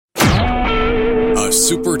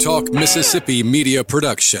SuperTalk Mississippi media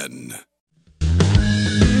production.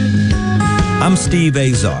 I'm Steve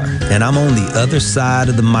Azar, and I'm on the other side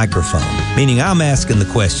of the microphone, meaning I'm asking the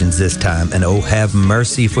questions this time, and oh, have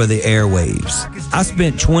mercy for the airwaves. I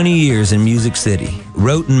spent 20 years in Music City,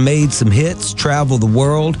 wrote and made some hits, traveled the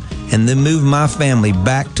world, and then moved my family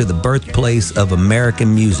back to the birthplace of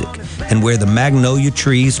American music and where the magnolia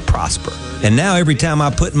trees prosper. And now every time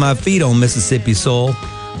I put my feet on Mississippi soil,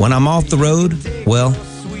 when I'm off the road, well,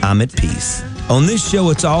 I'm at peace. On this show,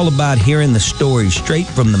 it's all about hearing the stories straight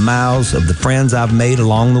from the mouths of the friends I've made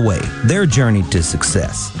along the way, their journey to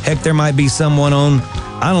success. Heck, there might be someone on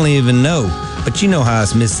I don't even know, but you know how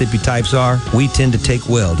us Mississippi types are. We tend to take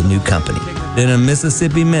well to new company. In a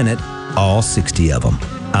Mississippi Minute, all 60 of them.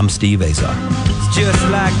 I'm Steve Azar. It's just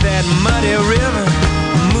like that muddy river,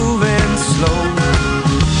 moving slow.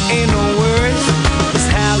 Ain't no worries, it's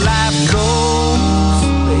how life goes,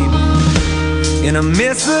 baby. In a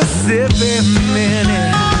Mississippi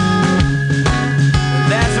Minute.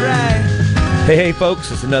 That's right. Hey, folks,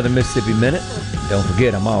 it's another Mississippi Minute. Don't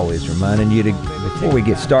forget, I'm always reminding you to, before we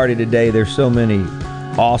get started today, there's so many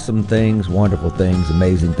awesome things, wonderful things,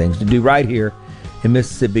 amazing things to do right here in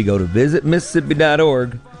Mississippi. Go to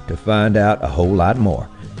visitmississippi.org to find out a whole lot more.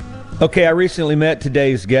 Okay, I recently met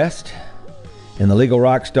today's guest in the Legal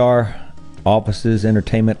Rockstar offices,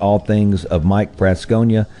 entertainment, all things of Mike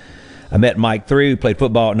Frascogna. I met Mike 3, who played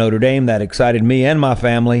football at Notre Dame. That excited me and my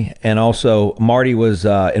family. And also, Marty was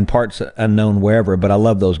in parts unknown wherever, but I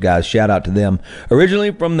love those guys. Shout out to them.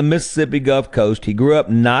 Originally from the Mississippi Gulf Coast, he grew up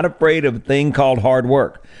not afraid of a thing called hard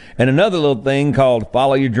work. And another little thing called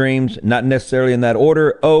follow your dreams, not necessarily in that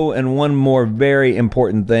order. Oh, and one more very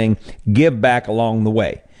important thing, give back along the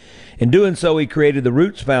way. In doing so, he created the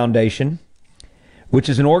Roots Foundation, which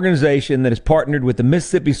is an organization that has partnered with the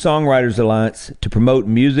Mississippi Songwriters Alliance to promote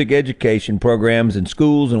music education programs in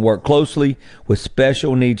schools and work closely with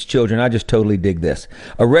special needs children. I just totally dig this.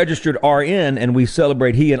 A registered RN, and we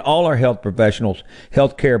celebrate he and all our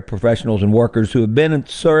healthcare professionals and workers who have been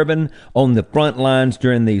serving on the front lines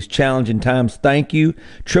during these challenging times. Thank you.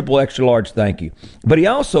 Triple extra large thank you. But he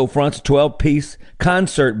also fronts a 12-piece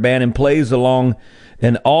concert band and plays along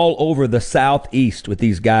and all over the Southeast with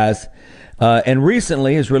these guys. And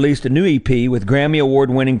recently has released a new EP with Grammy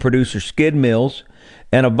Award-winning producer Skid Mills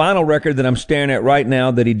and a vinyl record that I'm staring at right now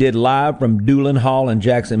that he did live from Doolin Hall in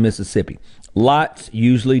Jackson, Mississippi. Lots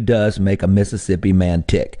usually does make a Mississippi man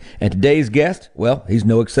tick. And today's guest, well, he's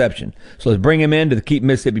no exception. So let's bring him into the Keep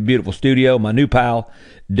Mississippi Beautiful studio, my new pal,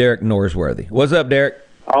 Derek Norsworthy. What's up, Derek?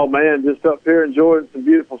 Oh, man, just up here enjoying some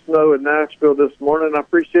beautiful snow in Nashville this morning. I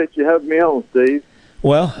appreciate you having me on, Steve.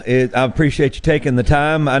 Well, I appreciate you taking the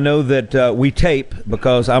time. I know that we tape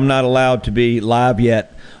because I'm not allowed to be live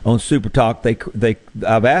yet on Super Talk.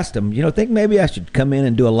 I've asked them, think maybe I should come in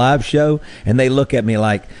and do a live show, and they look at me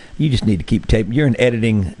like, you just need to keep taping. You're an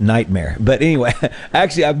editing nightmare. But anyway,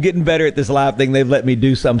 actually, I'm getting better at this live thing. They've let me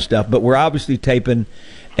do some stuff, but we're obviously taping,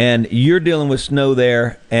 and you're dealing with snow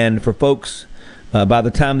there, and for folks, by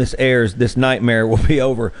the time this airs, this nightmare will be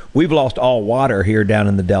over. We've lost all water here down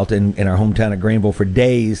in the Delta in our hometown of Greenville for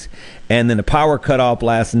days, and then the power cut off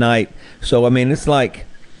last night. So, I mean, it's like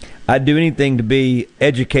I'd do anything to be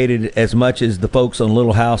educated as much as the folks on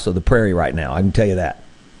Little House of the Prairie right now. I can tell you that.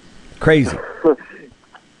 Crazy.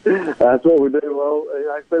 That's what we do. Well,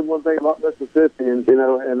 I say one thing about Mississippians,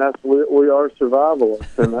 and that's we are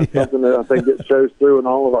survivalists, and that's something that I think it shows through in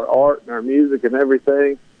all of our art and our music and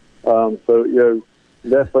everything. So,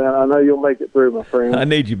 definitely, I know you'll make it through, my friend. I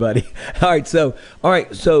need you, buddy. All right, so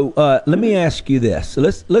let me ask you this. So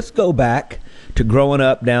let's go back to growing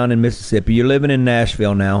up down in Mississippi. You're living in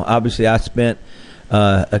Nashville now. Obviously, I spent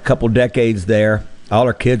a couple decades there. All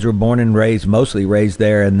our kids were born and raised, mostly raised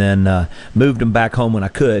there, and then moved them back home when I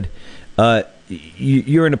could.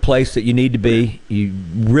 You're in a place that you need to be. You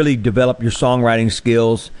really develop your songwriting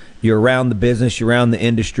skills. You're around the business. You're around the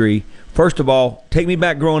industry. First of all, take me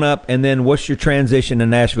back growing up, and then what's your transition to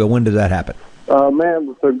Nashville? When does that happen?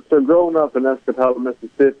 Man, so growing up in Escatawpa,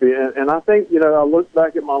 Mississippi, and I think, I look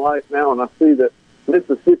back at my life now and I see that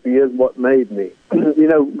Mississippi is what made me.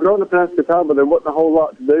 Growing up in Escatawpa, there wasn't a whole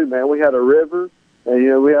lot to do, man. We had a river,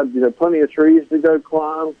 and, we had, plenty of trees to go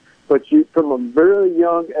climb, but from a very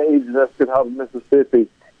young age in Escatawpa, Mississippi,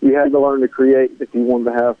 you had to learn to create if you wanted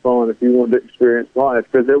to have fun, if you wanted to experience life,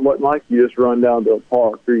 because it wasn't like you just run down to a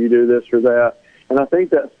park or you do this or that. And I think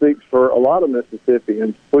that speaks for a lot of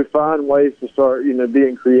Mississippians. We find ways to start,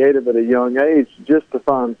 being creative at a young age just to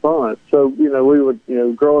find fun. So, we would,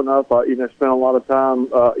 growing up, I, spent a lot of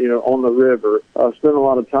time, on the river, spent a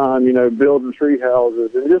lot of time, building tree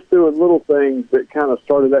houses and just doing little things that kind of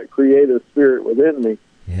started that creative spirit within me.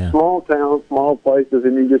 Yeah. Small towns, small places,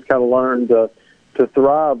 and you just kind of learn to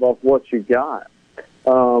thrive off what you got.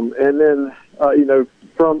 And then,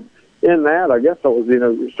 from in that, I guess I was,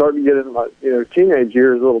 starting to get into my, teenage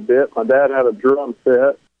years a little bit. My dad had a drum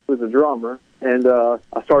set. He was a drummer. And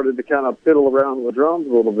I started to kind of fiddle around with drums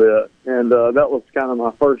a little bit. And that was kind of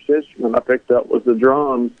my first instrument I picked up was the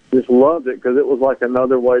drums. Just loved it because it was like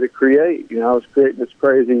another way to create. I was creating this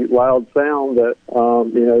crazy loud sound that,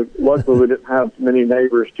 luckily we didn't have many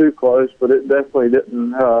neighbors too close, but it definitely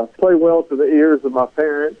didn't play well to the ears of my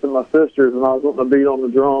parents and my sisters, and I was wanting to beat on the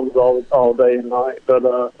drums all day and night. But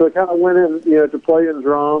so I kind of went in, to playing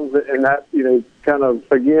drums, and that, kind of,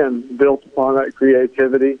 again, built upon that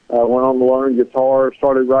creativity. Went on to learn guitar,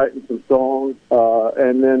 started writing some songs,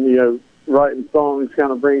 and then, writing songs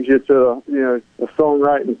kind of brings you to, a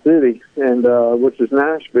songwriting city, and which is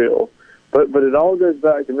Nashville. But it all goes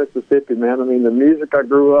back to Mississippi, man. I mean, the music I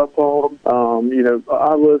grew up on,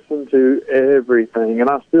 I listened to everything, and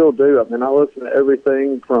I still do. I mean, I listen to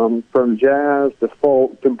everything from jazz to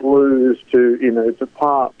folk to blues to, to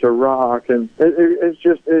pop to rock, and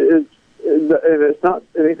and it's not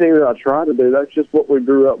anything that I try to do. That's just what we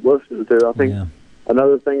grew up listening to. I think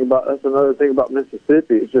another thing about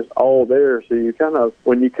Mississippi. It's just all there. So you kind of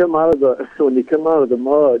when you come out of the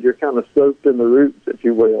mud, you're kind of soaked in the roots, if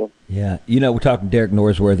you will. Yeah, we're talking to Derek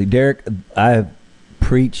Norsworthy. Derek, I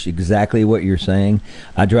preach exactly what you're saying.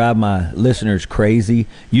 I drive my listeners crazy.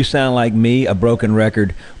 You sound like me, a broken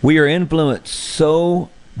record. We are influenced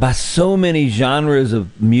by so many genres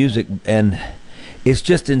of music, and it's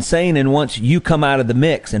just insane. And once you come out of the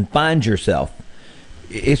mix and find yourself,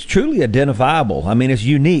 it's truly identifiable. I mean, it's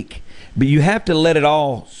unique, but you have to let it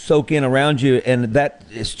all soak in around you. And that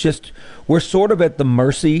it's just, we're sort of at the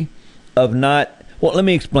mercy of not, well, let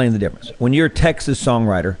me explain the difference. When you're a Texas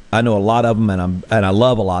songwriter, I know a lot of them, and I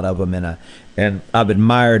love a lot of them, and I've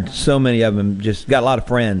admired so many of them, just got a lot of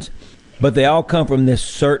friends, but they all come from this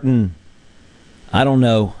certain,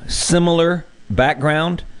 similar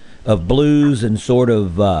background of blues and sort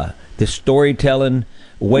of the storytelling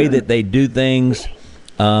way that they do things,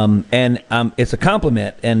 and it's a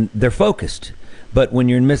compliment, and they're focused. But when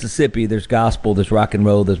you're in Mississippi, there's gospel, there's rock and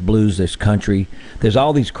roll, there's blues, there's country, there's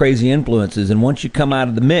all these crazy influences, and once you come out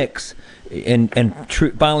of the mix and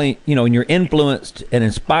finally, and you're influenced and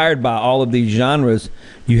inspired by all of these genres,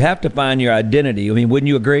 you have to find your identity. I mean, wouldn't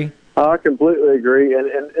you agree? I completely agree, and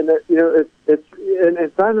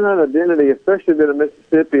it's finding that identity, especially in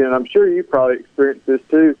Mississippi, and I'm sure you probably experienced this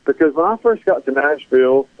too. Because when I first got to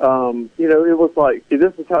Nashville, it was like,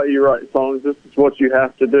 this is how you write songs. This is what you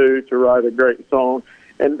have to do to write a great song,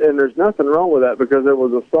 and there's nothing wrong with that because there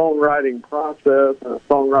was a songwriting process and a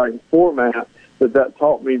songwriting format that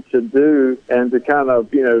taught me to do and to kind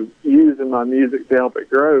of, use in my music to help it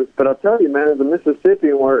grow. But I tell you, man, as a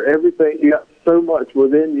Mississippian, where everything, you got so much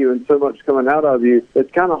within you and so much coming out of you,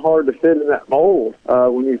 it's kind of hard to fit in that mold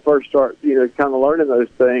when you first start, kind of learning those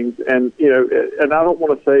things. And, and I don't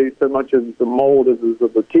want to say so much as the mold as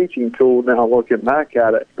a teaching tool now looking back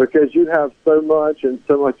at it, because you have so much and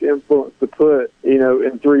so much influence to put,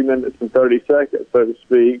 in 3 minutes and 30 seconds, so to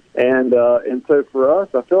speak. And so for us,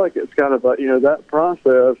 I feel like it's kind of that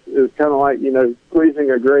process is kind of like,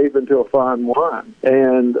 squeezing a grape into a fine wine.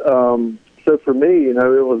 And so for me, it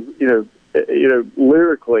was,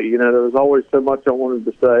 lyrically, there was always so much I wanted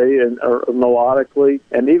to say, and or melodically,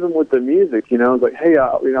 and even with the music, I was like, hey,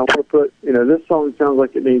 I want to put, this song sounds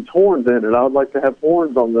like it needs horns in it. I would like to have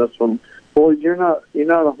horns on this one. Well, you're not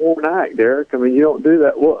a horn act, Derek. I mean, you don't do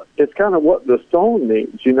that. Well, it's kind of what the song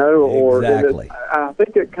needs, or exactly. I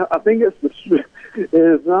think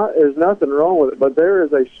there's nothing wrong with it, but there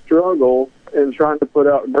is a struggle in trying to put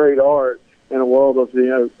out great art in a world of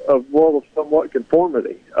somewhat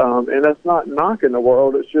conformity, and that's not knocking the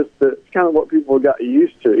world. It's just that it's kind of what people got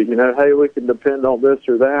used to. Hey, we can depend on this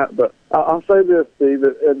or that. But I'll say this, Steve,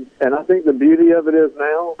 and I think the beauty of it is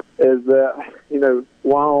now is that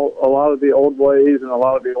while a lot of the old ways and a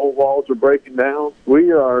lot of the old walls are breaking down,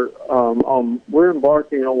 we're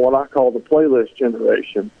embarking on what I call the playlist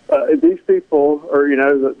generation. These people are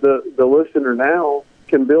the listener now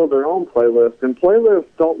can build their own playlist, and playlists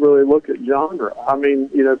don't really look at genre. I mean,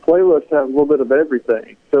 playlists have a little bit of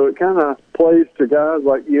everything, so it kind of plays to guys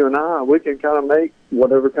like you and I. We can kind of make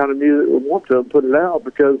whatever kind of music we want to and put it out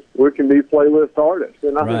because we can be playlist artists,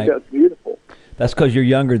 and I think that's beautiful. That's because you're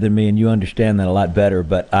younger than me and you understand that a lot better.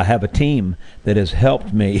 But I have a team that has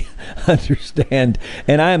helped me understand,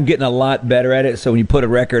 and I am getting a lot better at it. So when you put a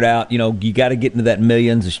record out, you got to get into that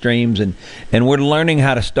millions of streams, and we're learning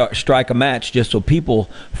how to strike a match just so people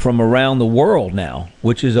from around the world now,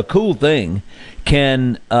 which is a cool thing,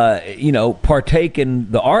 can partake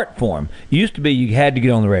in the art form. It used to be you had to get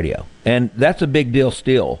on the radio, and that's a big deal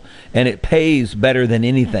still, and it pays better than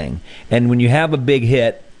anything. And when you have a big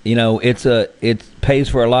hit, it pays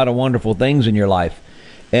for a lot of wonderful things in your life.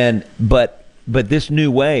 And but this new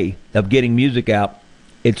way of getting music out,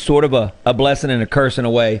 it's sort of a blessing and a curse in a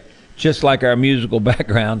way, just like our musical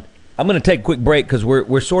background. I'm going to take a quick break because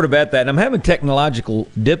we're sort of at that, and I'm having technological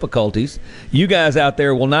difficulties. You guys out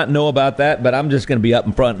there will not know about that, but I'm just going to be up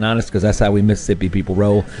in front and honest because that's how we Mississippi people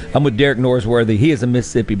roll. I'm with Derek Norsworthy. He is a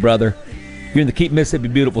Mississippi brother. You're in the Keep Mississippi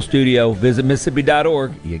Beautiful studio. Visit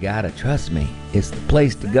Mississippi.org. You got to trust me. It's the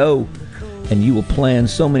place to go, and you will plan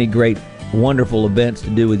so many great, wonderful events to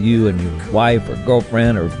do with you and your wife or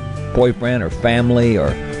girlfriend or boyfriend or family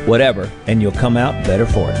or whatever, and you'll come out better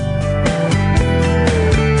for it.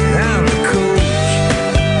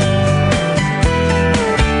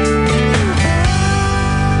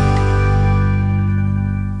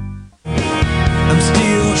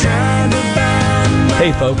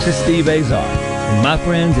 Hey folks, it's Steve Azar, and my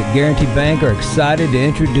friends at Guaranty Bank are excited to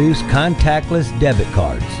introduce contactless debit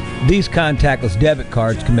cards. These contactless debit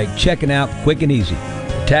cards can make checking out quick and easy.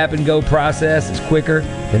 The tap and go process is quicker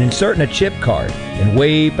than inserting a chip card and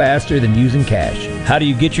way faster than using cash. How do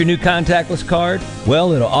you get your new contactless card?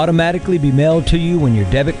 Well, it'll automatically be mailed to you when your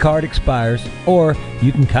debit card expires, or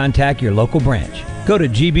you can contact your local branch. Go to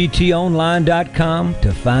gbtonline.com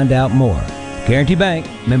to find out more. Guaranty Bank,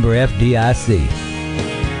 member FDIC.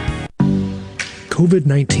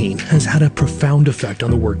 COVID-19 has had a profound effect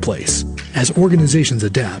on the workplace. As organizations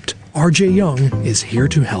adapt, RJ Young is here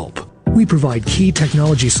to help. We provide key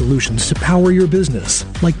technology solutions to power your business,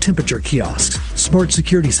 like temperature kiosks, smart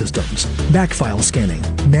security systems, backfile scanning,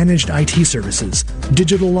 managed IT services,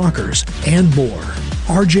 digital lockers, and more.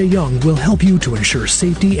 RJ Young will help you to ensure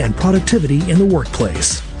safety and productivity in the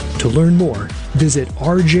workplace. To learn more, visit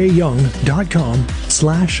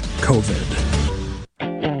rjyoung.com/COVID.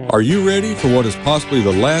 Are you ready for what is possibly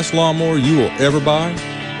the last lawnmower you will ever buy?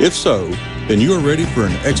 If so, then you are ready for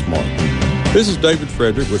an Exmark. This is David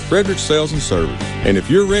Frederick with Frederick Sales and Service. And if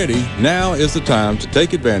you're ready, now is the time to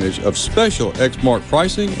take advantage of special Exmark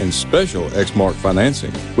pricing and special Exmark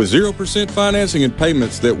financing. With 0% financing and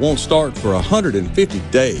payments that won't start for 150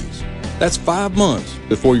 days. That's 5 months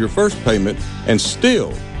before your first payment and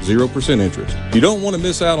still 0% interest. You don't want to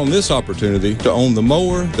miss out on this opportunity to own the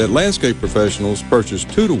mower that landscape professionals purchase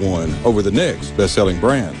 2-to-1 over the next best-selling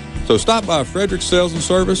brand. So stop by Frederick Sales and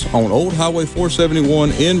Service on Old Highway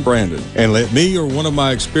 471 in Brandon and let me or one of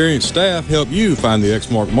my experienced staff help you find the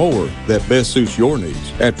Exmark mower that best suits your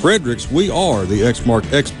needs. At Fredericks, we are the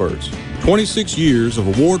Exmark experts. 26 years of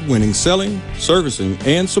award-winning selling, servicing,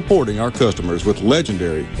 and supporting our customers with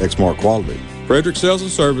legendary Exmark quality. Frederick Sales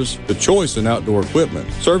and Service, the choice in outdoor equipment,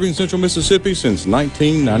 serving Central Mississippi since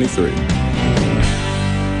 1993.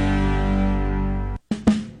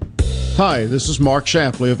 Hi, this is Mark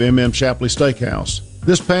Shapley of M.M. Shapley Steakhouse.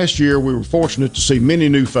 This past year, we were fortunate to see many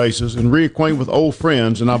new faces and reacquaint with old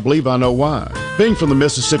friends, and I believe I know why. Being from the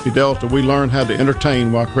Mississippi Delta, we learned how to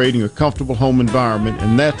entertain while creating a comfortable home environment,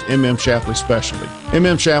 and that's M.M. Shapley's specialty.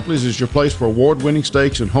 M.M. Shapley's is your place for award-winning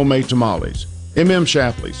steaks and homemade tamales. M.M.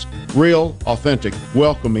 Shapley's, real, authentic,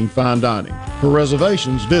 welcoming fine dining. For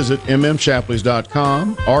reservations, visit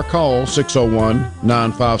mmshapleys.com or call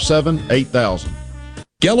 601-957-8000.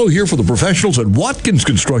 Gallo here for the professionals at Watkins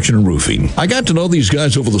Construction and Roofing. I got to know these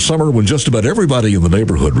guys over the summer when just about everybody in the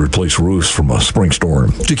neighborhood replaced roofs from a spring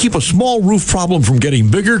storm. To keep a small roof problem from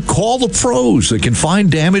getting bigger, call the pros that can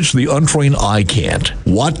find damage the untrained eye can't.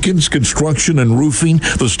 Watkins Construction and Roofing,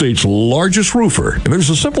 the state's largest roofer. And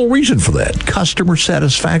there's a simple reason for that: customer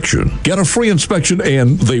satisfaction. Get a free inspection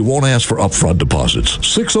and they won't ask for upfront deposits.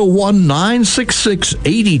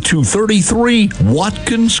 601-966-8233,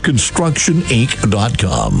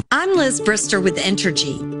 WatkinsConstructionInc.com. I'm Liz Brister with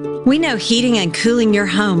Entergy. We know heating and cooling your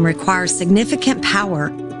home requires significant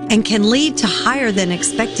power and can lead to higher than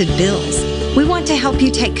expected bills. We want to help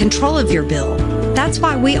you take control of your bill. That's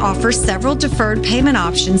why we offer several deferred payment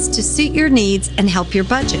options to suit your needs and help your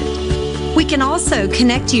budget. We can also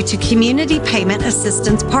connect you to community payment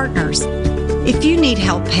assistance partners. If you need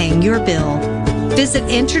help paying your bill, visit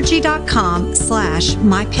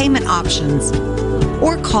Entergy.com/mypaymentoptions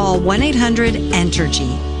or call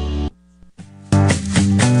 1-800-ENTERGY.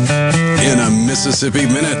 In a Mississippi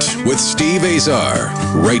Minute with Steve Azar,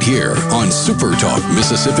 right here on Super Talk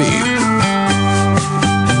Mississippi.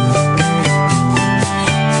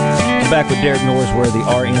 Back with Derek Norsworthy,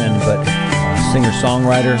 RN, but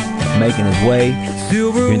singer-songwriter making his way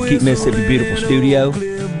here in Keep Mississippi Beautiful studio.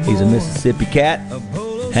 He's a Mississippi cat,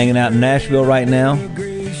 hanging out in Nashville right now,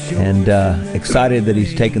 and excited that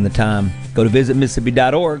he's taken the time. Go to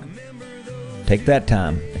visitmississippi.org. Take that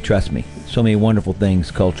time, and trust me, so many wonderful things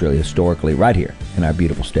culturally, historically, right here in our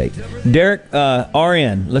beautiful state. Derek,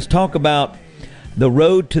 RN, let's talk about the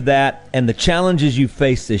road to that and the challenges you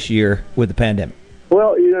faced this year with the pandemic.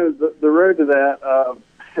 Well, the road to that,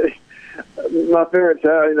 my parents,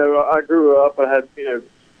 I grew up, I had,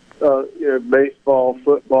 baseball,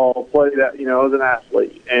 football, played that, I was an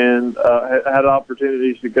athlete, and I had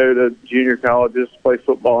opportunities to go to junior colleges, play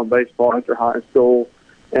football and baseball after high school.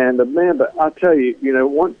 And, man, but I tell you,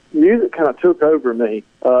 once music kind of took over me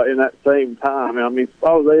in that same time. I mean,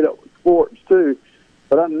 I was ate up with sports, too,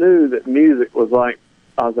 but I knew that music was like,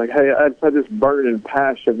 I was like, hey, I had this burning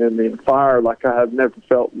passion in me and fire like I have never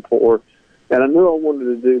felt before. And I knew I wanted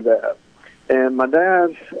to do that. And my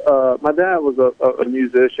dad was a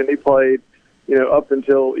musician. He played, up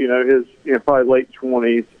until, his, probably late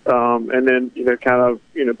 20s. And then, kind of,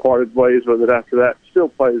 parted ways with it after that. Still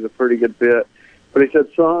plays a pretty good bit. But he said,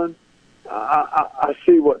 son, I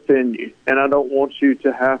see what's in you, and I don't want you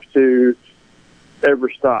to have to ever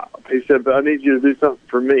stop. He said, but I need you to do something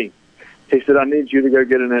for me. He said, I need you to go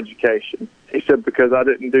get an education. He said, because I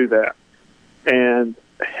didn't do that. And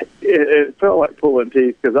it felt like pulling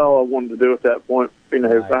teeth, because all I wanted to do at that point, I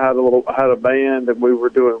had a band, and we were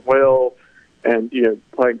doing well, and,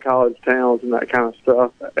 playing college towns and that kind of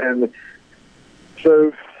stuff. And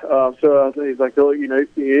so he's like, oh, you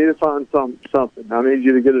need to find something. I need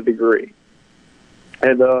you to get a degree.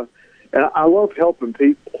 And I love helping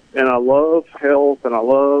people, and I love health, and I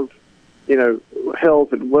love,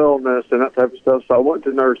 health and wellness and that type of stuff. So I went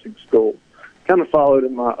to nursing school, kind of followed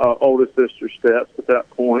in my oldest sister's steps at that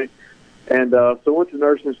point. And so I went to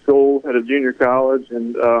nursing school at a junior college,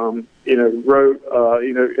 and,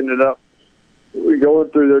 ended up going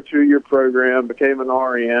through their 2-year program, became an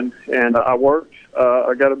RN, and I worked.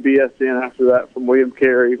 I got a BSN after that from William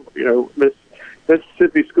Carey,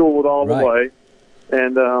 Mississippi schooled all the way.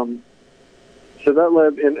 And so that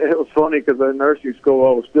led, and it was funny because in nursing school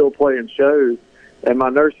I was still playing shows, and my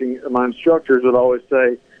instructors would always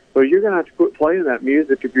say, well, you're going to have to quit playing that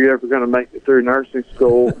music if you're ever going to make it through nursing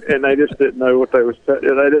school. And they just didn't know what they was. They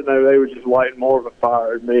didn't know they were just lighting more of a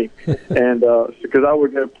fire at me. And because I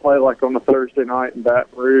would go play like on a Thursday night in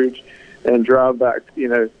Baton Rouge, and drive back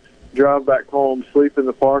home, sleep in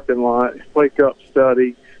the parking lot, wake up,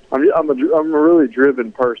 study. I'm a really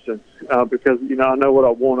driven person because I know what I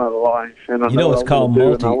want out of life, and I know it's called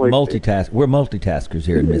multitask. We're multitaskers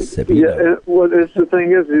here in Mississippi. Yeah, it's the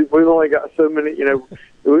thing is we've only got so many.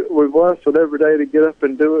 We're blessed with every day to get up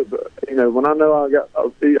and do it. But when I know I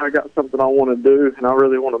got something I want to do, and I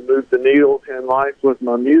really want to move the needle in life with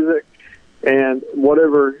my music, and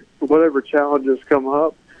whatever challenges come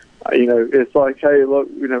up. It's like, hey, look,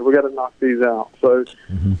 we got to knock these out. So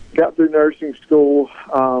got through nursing school,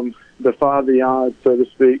 defied the odds, so to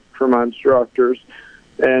speak, for my instructors.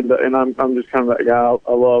 And I'm just kind of that guy.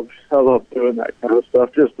 I love doing that kind of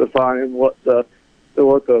stuff, just defying what the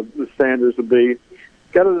standards would be.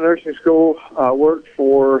 Got into nursing school. I worked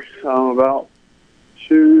for about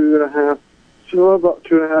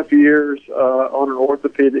 2.5 years on an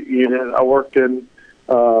orthopedic unit. I worked in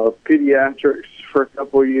pediatrics for a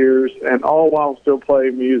couple of years, and all while still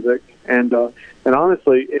playing music. And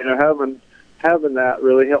honestly, having that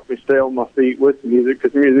really helped me stay on my feet with music,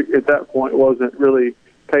 because music at that point wasn't really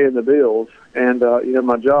paying the bills, and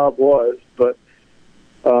my job was, but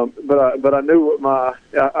I knew I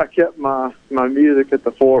kept my music at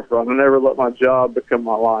the forefront. I never let my job become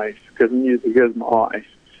my life, because music is my life.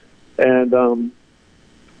 And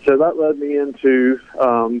so that led me into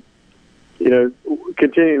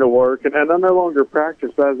continuing to work, and I no longer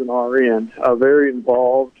practice as an RN. Very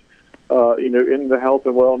involved, in the health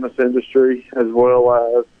and wellness industry, as well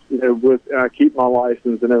as, I keep my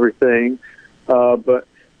license and everything. But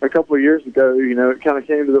a couple of years ago, it kind of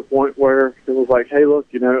came to the point where it was like, hey, look,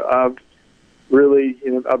 I've really,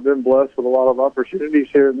 I've been blessed with a lot of opportunities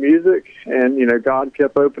here in music, and, God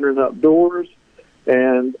kept opening up doors.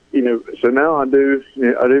 And, so now I do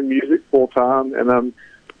music full time, and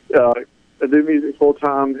I do music full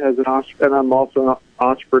time and I'm also an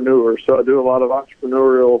entrepreneur. So I do a lot of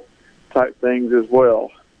entrepreneurial type things as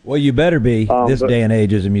well. Well, you better be this day and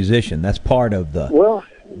age as a musician. That's part of the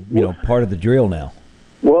part of the drill now.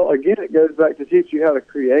 Well, again, it goes back to teach you how to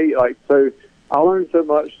create. Like, so I learned so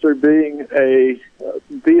much through being a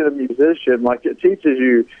musician. Like, it teaches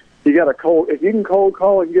you got to if you can cold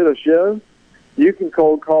call and get a show, you can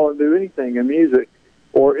cold call and do anything in music.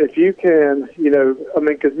 Or if you can,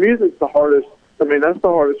 because music's the hardest. That's the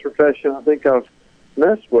hardest profession I think I've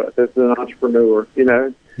messed with as an entrepreneur.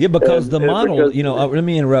 Yeah, because the model, let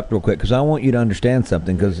me interrupt real quick because I want you to understand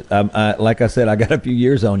something because, like I said, I got a few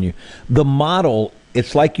years on you. The model,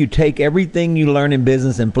 it's like you take everything you learn in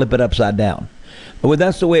business and flip it upside down. Well,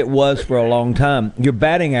 that's the way it was for a long time. Your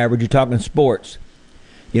batting average, you're talking sports.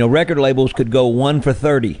 Record labels could go 1 for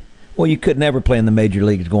 30. Well, you could never play in the major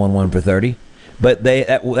leagues going 1 for 30. But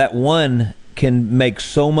that one can make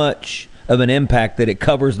so much of an impact that it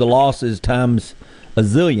covers the losses times a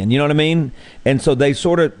zillion. You know what I mean? And so they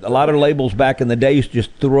a lot of labels back in the day used to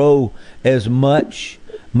just throw as much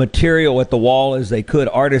material at the wall as they could,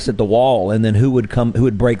 artists at the wall, and then who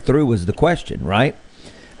would break through was the question, right?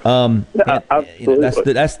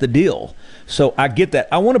 Absolutely. That's the deal. So I get that.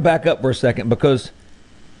 I want to back up for a second because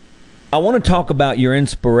I want to talk about your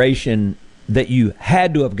inspiration that you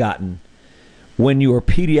had to have gotten when you were a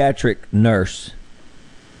pediatric nurse.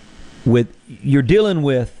 You're dealing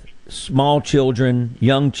with small children,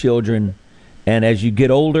 young children, and as you get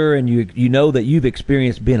older and you know that you've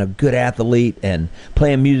experienced being a good athlete and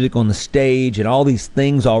playing music on the stage and all these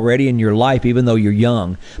things already in your life, even though you're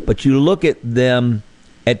young, but you look at them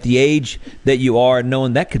at the age that you are,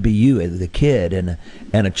 knowing that could be you as a kid and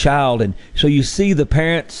a child, and so you see the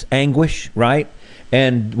parents' anguish, right,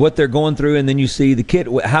 and what they're going through, and then you see the kid.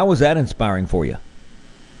 How was that inspiring for you?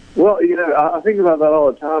 Well, I think about that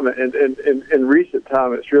all the time, and in recent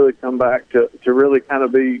time, it's really come back to really kind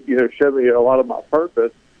of be, show me a lot of my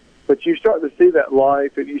purpose. But you start to see that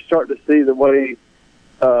life, and you start to see the way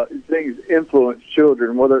things influence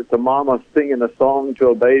children, whether it's a mama singing a song to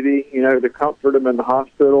a baby, to comfort them in the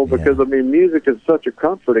hospital, because, music is such a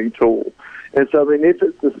comforting tool. And so, if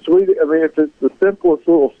it's if it's the simplest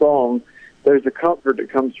little song, there's a comfort that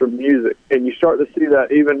comes from music. And you start to see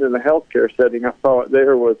that even in the healthcare setting. I saw it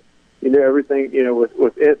there with, everything,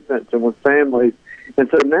 with infants and with families. And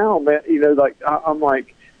so now, man, I'm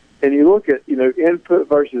like, and you look at, input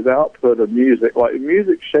versus output of music. Like,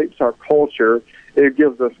 music shapes our culture. It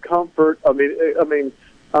gives us comfort. I mean,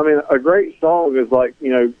 a great song is like,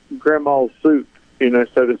 grandma's soup,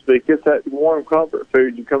 so to speak. It's that warm comfort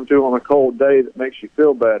food you come to on a cold day that makes you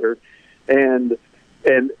feel better. And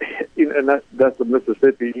that's the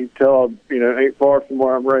Mississippi. You can tell, ain't far from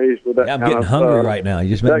where I'm raised with that. Yeah, I'm getting hungry right now. You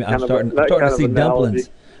just made me. I'm starting to see dumplings.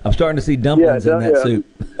 I'm starting to see dumplings in that soup.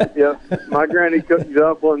 Yeah, my granny cooked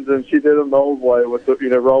dumplings, and she did them the old way with the,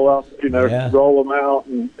 roll out, roll them out,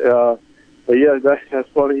 and. But yeah, that's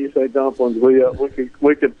funny you say dumplings.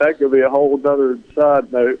 We could that could be a whole other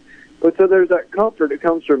side note. But so there's that comfort that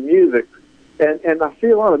comes from music, and I see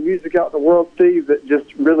a lot of music out in the world, Steve, that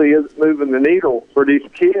just really isn't moving the needle for these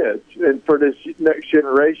kids and for this next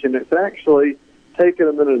generation. It's actually taking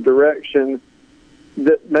them in a direction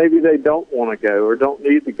that maybe they don't want to go or don't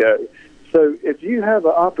need to go. So if you have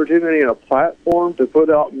an opportunity and a platform to put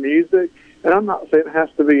out music. And I'm not saying it has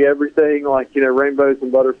to be everything like, rainbows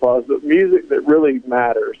and butterflies, but music that really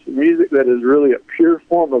matters, music that is really a pure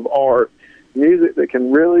form of art, music that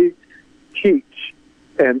can really teach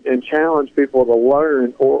and challenge people to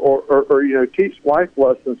learn or teach life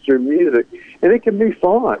lessons through music. And it can be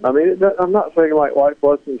fun. I'm not saying like life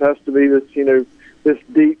lessons has to be this, this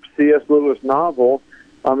deep C.S. Lewis novel.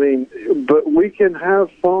 But we can have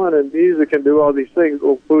fun and music and do all these things.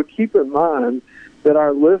 We'll keep in mind that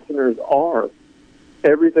our listeners are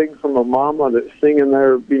everything from a mama that's singing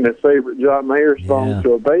their favorite John Mayer song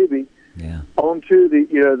to a baby, on to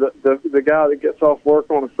the guy that gets off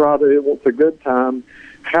work on a Friday that wants a good time.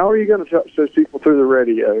 How are you going to touch those people through the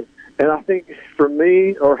radio? And I think for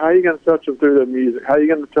me, or how are you going to touch them through the music? How are you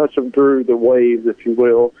going to touch them through the waves, if you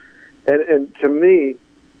will? And to me,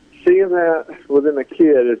 seeing that within a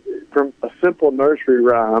kid is from a simple nursery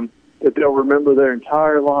rhyme that they'll remember their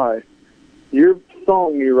entire life. Your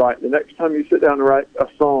song you write, the next time you sit down to write a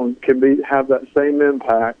song, can have that same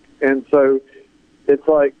impact. And so it's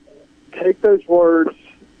like, take those words,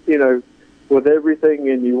 with everything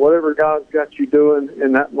in you, whatever God's got you doing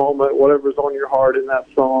in that moment, whatever's on your heart in that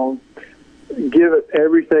song, give it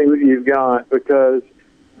everything that you've got, because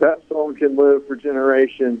that song can live for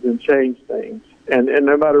generations and change things. And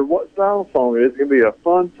no matter what style song it is, it can be a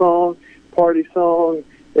fun song, party song,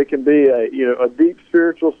 it can be a deep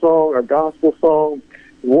spiritual song, a gospel song,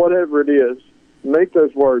 whatever it is, make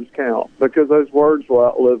those words count, because those words will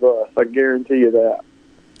outlive us. I guarantee you that.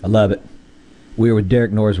 I love it. We're with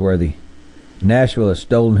Derek Norsworthy. Nashville has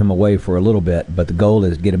stolen him away for a little bit, but the goal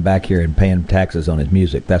is to get him back here and paying taxes on his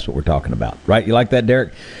music. That's what we're talking about, right? You like that,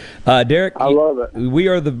 Derek? Derek, I love it. We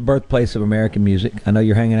are the birthplace of American music. I know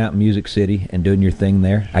you're hanging out in Music City and doing your thing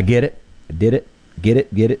there. I get it. I did it. Get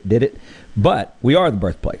it. Did it. But we are the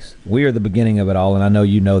birthplace. We are the beginning of it all, and I know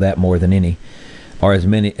you know that more than any, or as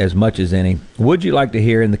much as any. Would you like to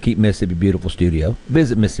hear in the Keep Mississippi Beautiful studio?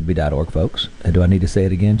 Visit Mississippi.org, folks. Do I need to say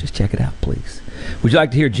it again? Just check it out, please. Would you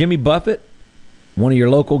like to hear Jimmy Buffett, one of your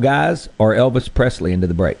local guys, or Elvis Presley into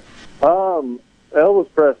the break? Elvis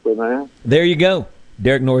Presley, man. There you go.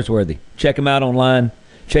 Derek Norsworthy. Check him out online.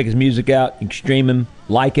 Check his music out. You can stream him,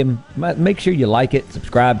 like him. Make sure you like it,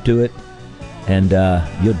 subscribe to it, and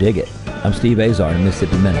you'll dig it. I'm Steve Azar in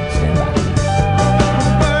Mississippi Minute. Stand by.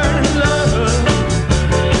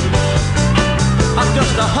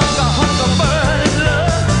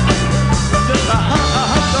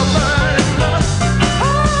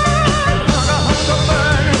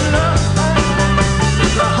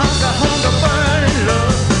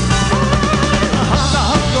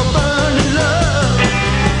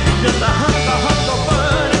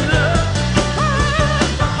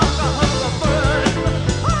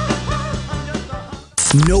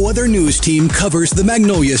 No other news team covers the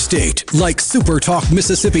Magnolia State like Super Talk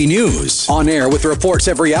Mississippi News. On air with reports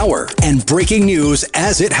every hour and breaking news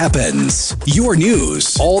as it happens. Your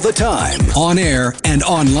news all the time. On air and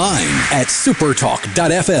online at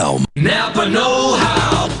supertalk.fm. Napa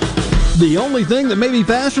know-how. The only thing that may be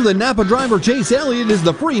faster than Napa driver Chase Elliott is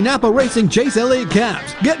the free Napa Racing Chase Elliott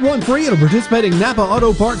caps. Get one free at a participating Napa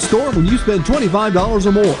Auto Parts store when you spend $25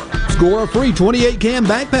 or more. Score a free 28-can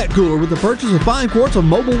backpack cooler with the purchase of 5 quarts of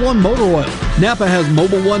Mobil 1 motor oil. Napa has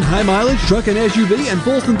Mobil 1 high mileage truck and SUV and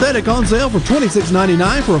full synthetic on sale for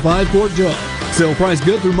 $26.99 for a 5-quart jug. Sale price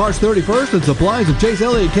good through March 31st and supplies of Chase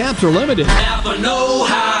Elliott caps are limited. Napa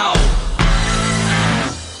know-how.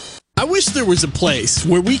 I wish there was a place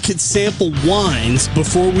where we could sample wines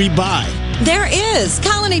before we buy. There is.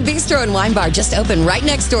 Colony Bistro and Wine Bar just opened right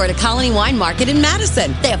next door to Colony Wine Market in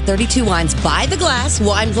Madison. They have 32 wines by the glass,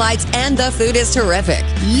 wine flights, and the food is terrific.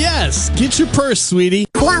 Yes. Get your purse, sweetie.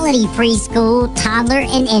 Quality preschool, toddler,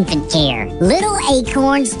 and infant care. Little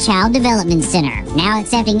Acorns Child Development Center. Now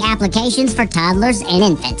accepting applications for toddlers and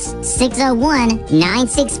infants.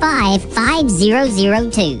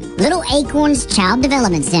 601-965-5002. Little Acorns Child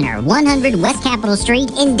Development Center, 100 West Capitol Street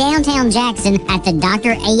in downtown Jackson at the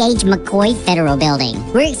Dr. A.H. McCoy Federal Building.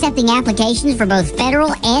 We're accepting applications for both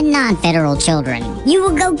federal and non-federal children. You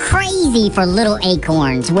will go crazy for Little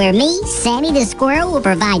Acorns, where me, Sammy the Squirrel, will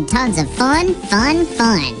provide tons of fun.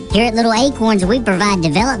 Here at Little Acorns, we provide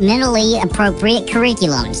developmentally appropriate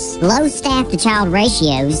curriculums, low staff-to-child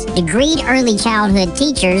ratios, degreed early childhood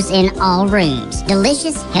teachers in all rooms,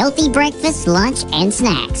 delicious, healthy breakfast, lunch, and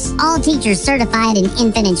snacks. All teachers certified in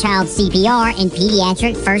infant and child CPR and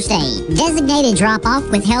pediatric first aid. Designated drop-off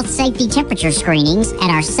with health safety temperature screenings at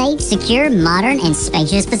our safe, secure, modern, and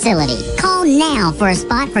spacious facility. Call now for a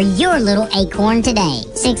spot for your Little Acorn today.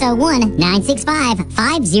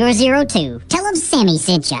 601-965-5002. Tell them Sammy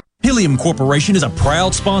sent you. Pilium Corporation is a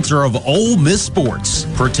proud sponsor of Ole Miss Sports.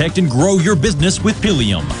 Protect and grow your business with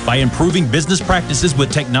Pilium. By improving business practices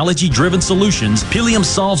with technology-driven solutions, Pilium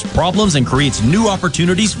solves problems and creates new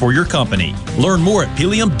opportunities for your company. Learn more at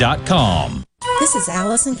Pilium.com. This is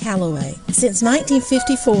Allison Calloway. Since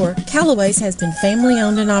 1954, Calloway's has been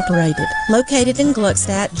family-owned and operated. Located in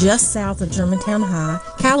Gluckstadt, just south of Germantown High,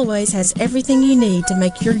 Calloway's has everything you need to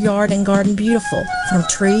make your yard and garden beautiful, from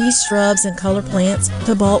trees, shrubs, and color plants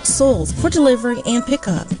to bulk soils for delivery and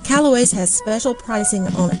pickup. Calloway's has special pricing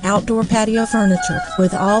on outdoor patio furniture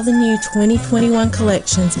with all the new 2021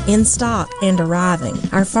 collections in stock and arriving.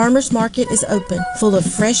 Our farmers market is open, full of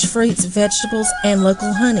fresh fruits, vegetables, and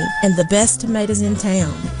local honey, and the best tomatoes in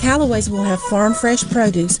town. Calloway's will have farm fresh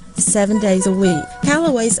produce 7 days a week.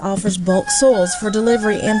 Calloway's offers bulk soils for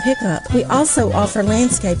delivery and pickup. We also offer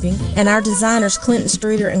landscaping, and our designers Clinton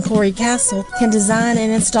Streeter and Corey Castle can design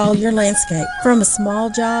and install your landscape. From a small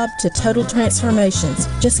job to total transformations,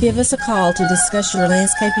 just give us a call to discuss your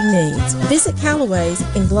landscaping needs. Visit Calloway's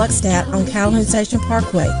in Gluckstadt on Calhoun Station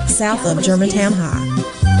Parkway, south of Germantown High.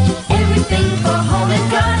 Everything for home and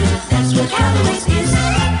garden, that's what Calloway's is.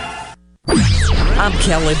 I'm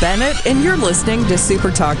Kelly Bennett, and you're listening to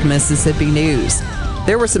Super Talk Mississippi News.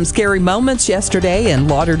 There were some scary moments yesterday in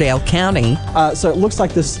Lauderdale County. So it looks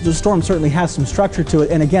like the storm certainly has some structure to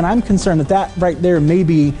it. And again, I'm concerned that right there may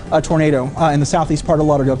be a tornado in the southeast part of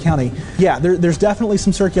Lauderdale County. Yeah, there's definitely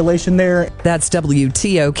some circulation there. That's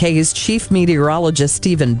WTOK's Chief Meteorologist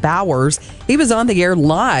Stephen Bowers. He was on the air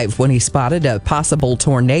live when he spotted a possible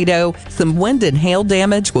tornado. Some wind and hail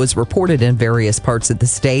damage was reported in various parts of the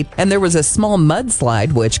state, and there was a small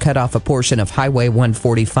mudslide which cut off a portion of Highway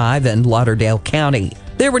 145 in Lauderdale County.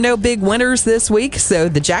 There were no big winners this week, so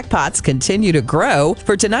the jackpots continue to grow.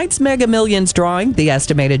 For tonight's Mega Millions drawing, the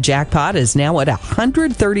estimated jackpot is now at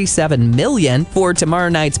 $137 million. For tomorrow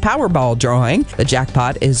night's Powerball drawing, the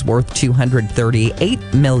jackpot is worth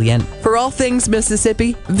 $238 million. For all things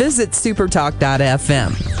Mississippi, visit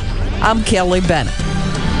supertalk.fm. I'm Kelly Bennett.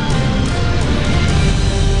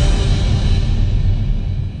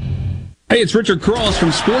 Hey, it's Richard Cross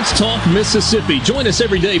from Sports Talk Mississippi. Join us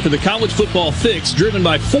every day for the College Football Fix, driven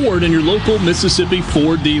by Ford and your local Mississippi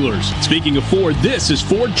Ford dealers. Speaking of Ford, this is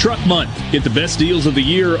Ford Truck Month. Get the best deals of the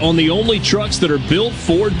year on the only trucks that are built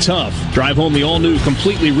Ford tough. Drive home the all-new,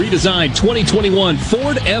 completely redesigned 2021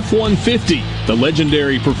 Ford F-150, the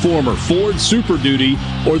legendary performer Ford Super Duty,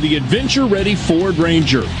 or the adventure-ready Ford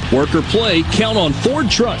Ranger. Work or play, count on Ford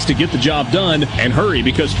trucks to get the job done. And hurry,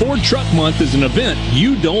 because Ford Truck Month is an event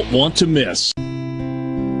you don't want to miss.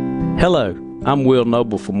 Hello, I'm Will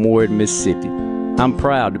Noble from Moorhead, Mississippi. I'm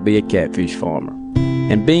proud to be a catfish farmer,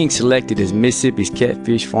 and being selected as Mississippi's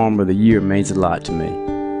Catfish Farmer of the Year means a lot to me.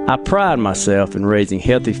 I pride myself in raising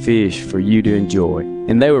healthy fish for you to enjoy,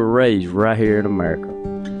 and they were raised right here in America.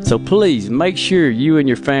 So please make sure you and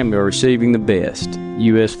your family are receiving the best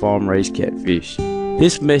U.S. farm-raised catfish.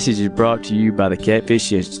 This message is brought to you by the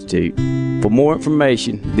Catfish Institute. For more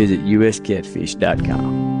information, visit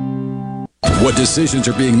uscatfish.com. What decisions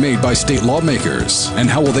are being made by state lawmakers, and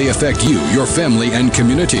how will they affect you, your family, and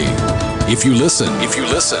community? If you listen,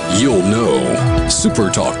 you'll know.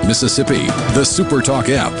 Super Talk Mississippi, the Super Talk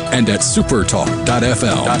app, and at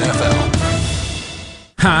supertalk.fm.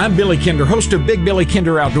 Hi, I'm Billy Kinder, host of Big Billy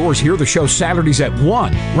Kinder Outdoors. Here, the show Saturdays at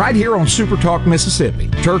 1, right here on Super Talk Mississippi.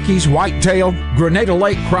 Turkeys, whitetail, Grenada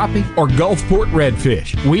Lake crappie, or Gulfport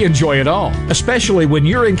redfish. We enjoy it all, especially when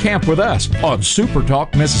you're in camp with us on Super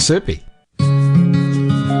Talk Mississippi.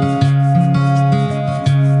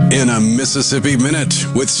 In a Mississippi Minute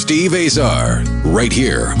with Steve Azar, right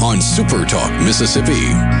here on Super Talk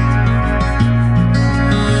Mississippi.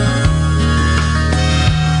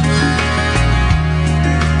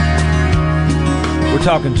 We're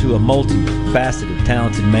talking to a multifaceted,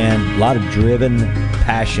 talented man, a lot of driven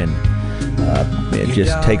passion. It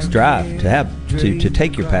just takes drive to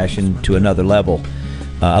take your passion to another level.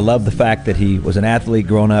 I love the fact that he was an athlete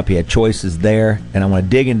growing up. He had choices there, and I want to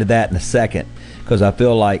dig into that in a second, because I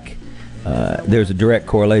feel like there's a direct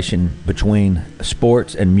correlation between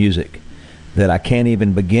sports and music that I can't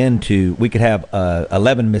even begin to. We could have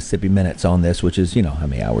 11 Mississippi Minutes on this, which is, you know, how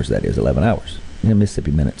many hours that is, 11 hours. You know,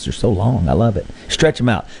 Mississippi Minutes are so long. I love it. Stretch them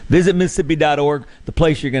out. Visit Mississippi.org, the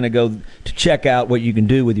place you're going to go to check out what you can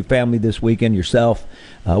do with your family this weekend, yourself,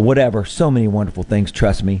 whatever. So many wonderful things,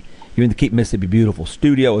 trust me. You're in the Keep Mississippi Beautiful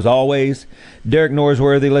studio, as always. Derek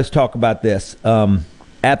Norsworthy, let's talk about this.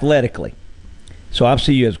 Athletically. So I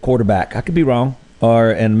see you as a quarterback. I could be wrong,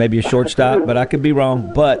 and maybe a shortstop, but I could be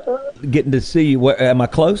wrong. But getting to see you, am I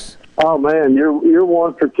close? Oh, man, you're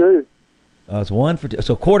 1 for 2. It's 1 for 2.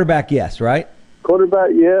 So quarterback, yes, right? Quarterback,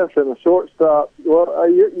 yes, and a shortstop. Well,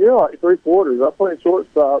 you're like 3/4. I played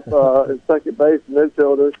shortstop and second base,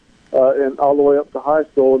 midfielder, and all the way up to high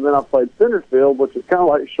school. And then I played center field, which is kind of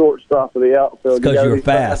like shortstop of the outfield. Because you were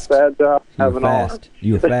fast.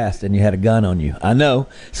 You were fast, and you had a gun on you. I know.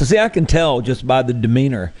 So, see, I can tell just by the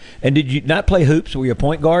demeanor. And did you not play hoops? Were you a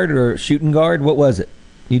point guard or shooting guard? What was it?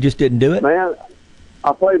 You just didn't do it? Man,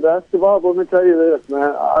 I played basketball, but let me tell you this,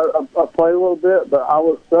 man. I played a little bit, but I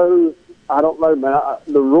was so... I don't know, man.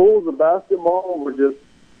 The rules of basketball were just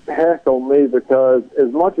heck on me, because as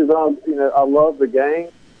much as I love the game,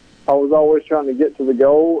 I was always trying to get to the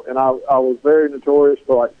goal, and I was very notorious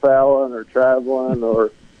for like fouling or traveling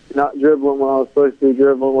or not dribbling when I was supposed to be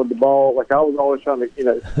dribbling with the ball. Like I was always trying to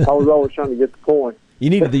get the point. You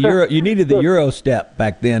needed the Euro. You needed the Euro step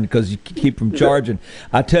back then, because you keep from charging.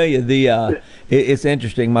 I tell you, it's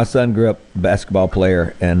interesting. My son grew up a basketball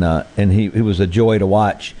player, and he was a joy to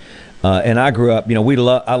watch. And I grew up,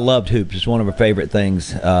 I loved hoops. It's one of our favorite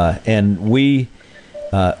things. And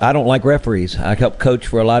I don't like referees. I helped coach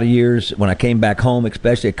for a lot of years. When I came back home,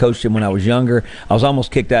 especially, I coached him when I was younger. I was almost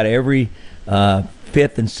kicked out of every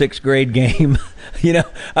 5th and 6th grade game.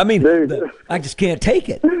 I just can't take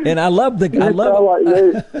it. And I love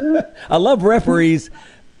referees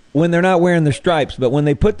when they're not wearing their stripes, but when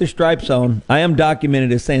they put their stripes on, I am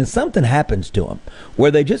documented as saying something happens to them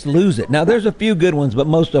where they just lose it. Now, there's a few good ones, but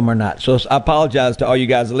most of them are not. So I apologize to all you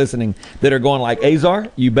guys listening that are going like, Azar,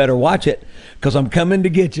 you better watch it, because I'm coming to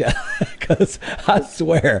get you. Because I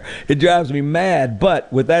swear it drives me mad.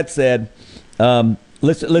 But with that said,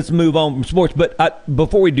 let's move on from sports. But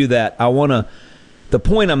before we do that, the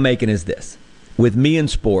point I'm making is this: with me in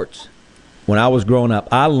sports, when I was growing up,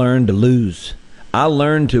 I learned to lose. I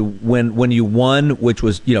learned to when you won, which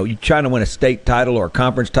was you trying to win a state title or a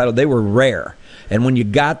conference title, they were rare. And when you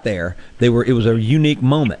got there, it was a unique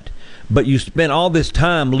moment. But you spent all this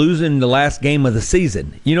time losing the last game of the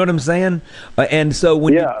season. You know what I'm saying? And so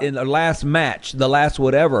when you in the last match, the last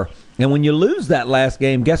whatever, and when you lose that last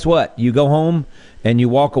game, guess what? You go home and you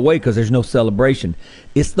walk away because there's no celebration.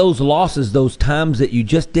 It's those losses, those times that you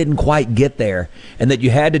just didn't quite get there and that you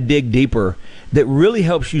had to dig deeper that really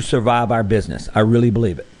helps you survive our business. I really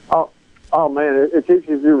believe it. Oh man, it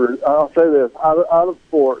teaches you. I'll say this: out of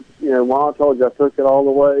sports, when I told you I took it all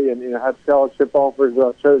the way, and had scholarship offers,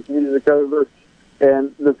 I chose music over.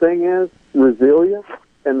 And the thing is, resilience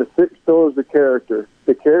and the 6 pillars of character,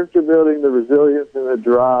 the character building, the resilience, and the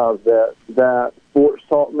drive that sports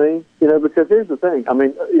taught me. Because here's the thing. I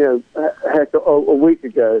mean, heck, a week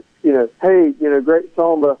ago, hey, great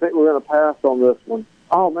song, but I think we're going to pass on this one.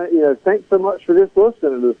 Oh man, thanks so much for just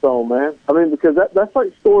listening to the song, man. I mean, because that's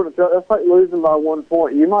like scoring. That's like losing by 1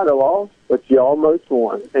 point. You might have lost, but you almost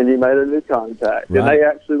won, and you made a new contact, and they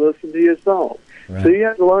actually listened to your song. Right. So you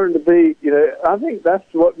have to learn to be. I think that's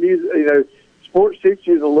what music. Sports teach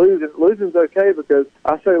you to lose, and losing's okay because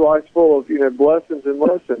I say life's full of blessings and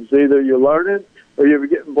lessons. Either you're learning, or you're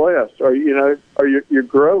getting blessed, or or you're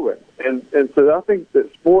growing, and so I think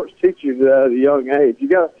that sports teach you that at a young age. You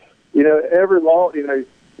got. Every law, you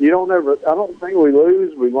don't ever, I don't think we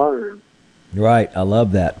lose, we learn. Right. I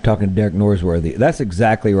love that. Talking to Derek Norsworthy. That's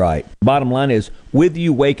exactly right. Bottom line is, with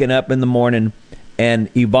you waking up in the morning and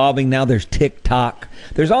evolving, now there's TikTok.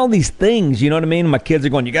 There's all these things, you know what I mean? My kids are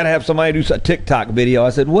going, you got to have somebody do a TikTok video. I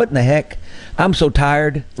said, what in the heck? I'm so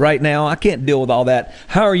tired right now. I can't deal with all that.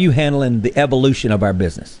 How are you handling the evolution of our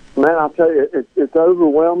business? Man, I'll tell you, it's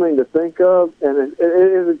overwhelming to think of, and it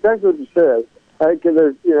is exactly what you said. Hey,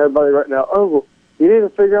 there's everybody right now. Oh, well, you need to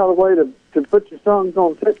figure out a way to put your songs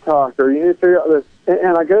on TikTok, or you need to figure out this.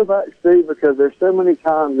 And I go back, Steve, because there's so many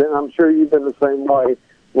times, and I'm sure you've been the same way,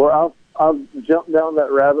 where I've jumped down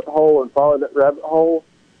that rabbit hole and followed that rabbit hole,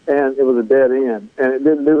 and it was a dead end, and it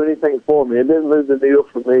didn't do anything for me. It didn't move the needle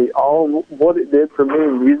for me. All what it did for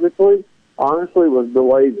me musically, honestly, was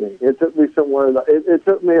delayed me. It took me somewhere. It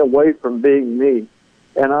took me away from being me.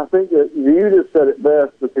 And I think that you just said it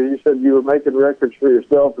best, because you said you were making records for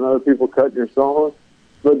yourself and other people cutting your songs.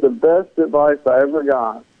 But the best advice I ever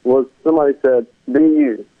got was somebody said, be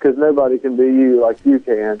you, because nobody can be you like you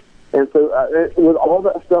can. And so with all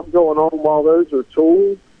that stuff going on, while those are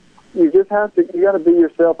tools, you just have to, you got to be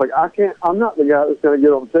yourself. Like I'm not the guy that's going to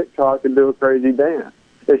get on TikTok and do a crazy dance.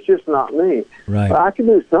 It's just not me. Right. But I can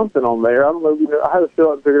do something on there. I don't know. I had to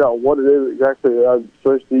still figure out what it is exactly that I'm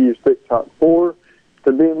supposed to use TikTok for,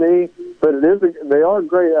 to be me, but they are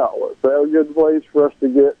great outlets. They are good ways for us to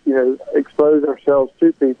get, expose ourselves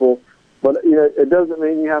to people. But, it doesn't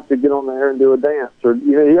mean you have to get on there and do a dance. Or,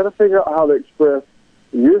 you got to figure out how to express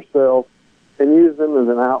yourself and use them as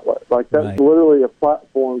an outlet. Like, that's literally a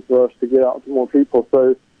platform for us to get out to more people.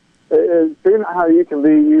 So, figuring out how you can be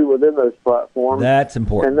you within those platforms. That's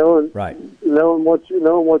important. And knowing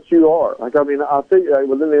what you are. Like, I mean, I think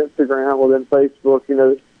within the Instagram, within Facebook,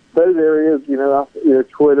 those areas,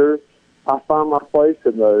 Twitter, I find my place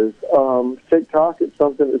in those. TikTok, it's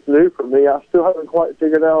something that's new for me. I still haven't quite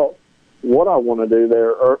figured out what I want to do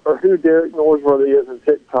there, or who Derek Norsworthy is in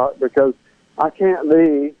TikTok, because I can't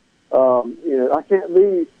be, I can't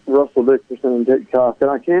be Russell Dickerson in TikTok,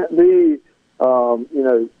 and I can't be,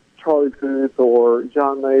 Charlie Puth or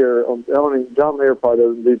John Mayer. John Mayer probably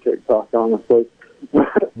doesn't do TikTok, honestly.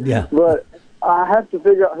 Yeah. But I have to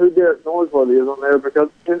figure out who Derek Norsworthy is on there, because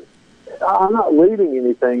I'm not leading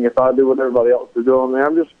anything if I do what everybody else is doing there.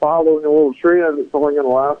 I'm just following a little trend that's only going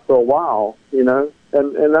to last for a while, and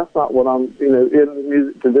that's not what I'm, in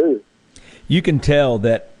music to do. You can tell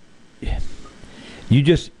that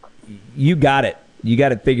you got it. You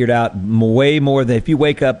got it figured out way more than if you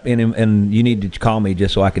wake up and you need to call me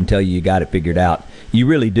just so I can tell you got it figured out. You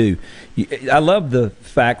really do. I love the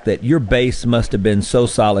fact that your base must have been so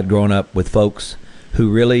solid growing up with folks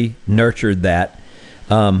who really nurtured that.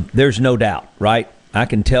 There's no doubt, right? I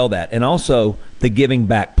can tell that. And also the giving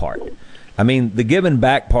back part. I mean, the giving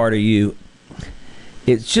back part of you,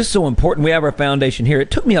 it's just so important. We have our foundation here.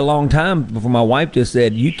 It took me a long time before my wife just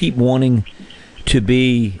said, you keep wanting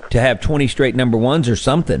to have 20 straight number ones or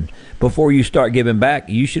something before you start giving back.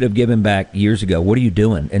 You should have given back years ago. What are you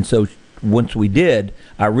doing? And so once we did,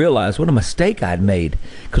 I realized what a mistake I'd made,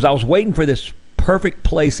 because I was waiting for this perfect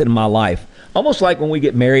place in my life. Almost like when we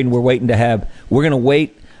get married and we're going to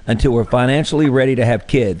wait until we're financially ready to have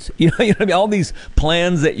kids. You know what I mean? All these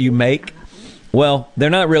plans that you make, well, they're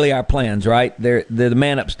not really our plans, right? They're the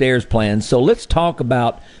man upstairs plans. So let's talk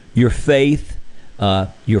about your faith,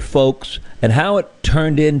 your folks, and how it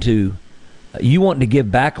turned into you wanting to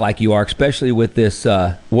give back like you are, especially with this,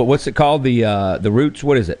 what's it called? The Roots?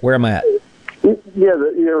 What is it? Where am I at? Yeah,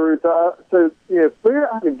 Roots. So, figure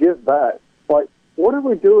out how to give back. Like, what are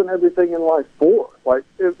we doing everything in life for? Like,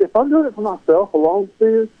 if I'm doing it for myself alone,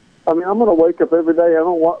 Steve, I mean, I'm going to wake up every day. I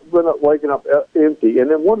don't end up waking up empty.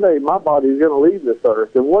 And then one day my body is going to leave this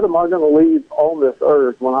earth. And what am I going to leave on this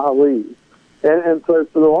earth when I leave? And so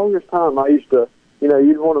for the longest time, I used to,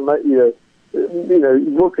 you'd want to make,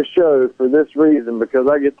 book a show for this reason, because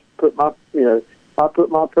I get to put my, I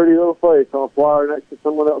put my pretty little face on a flyer next to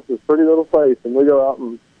someone else's pretty little face, and we go out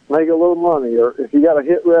and make a little money. Or if you got a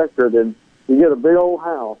hit record and you get a big old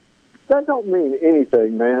house, that don't mean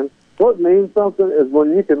anything, man. What means something is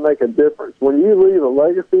when you can make a difference, when you leave a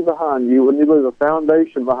legacy behind you, when you leave a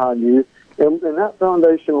foundation behind you, and that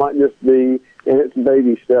foundation might just be in its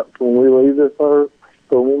baby steps when we leave this earth.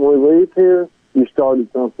 But when we leave here, you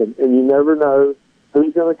started something, and you never know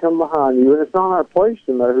who's going to come behind you. And it's not our place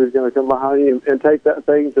to know who's going to come behind you and take that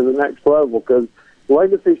thing to the next level, because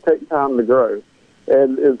legacies take time to grow.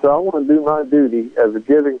 And so I want to do my duty as a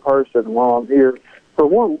giving person while I'm here. For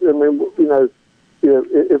one, I mean,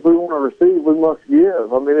 if we want to receive, we must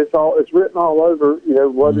give. I mean, it's written all over,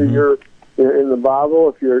 whether you're in the Bible,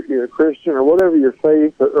 if you're a Christian, or whatever your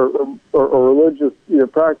faith or religious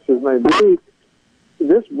practices may be.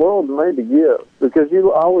 This world made to give, because I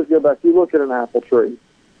always go back. You look at an apple tree.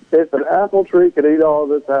 If an apple tree could eat all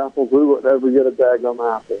of its apples, we wouldn't ever get a daggum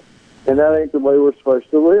apple. And that ain't the way we're supposed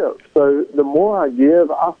to live. So the more I give,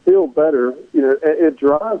 I feel better. It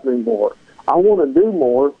drives me more. I want to do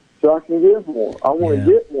more so I can give more. I want to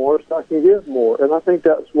get more so I can give more. And I think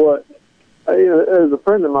that's what, as a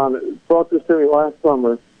friend of mine that brought this to me last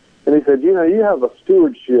summer, and he said, you have a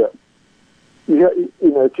stewardship, to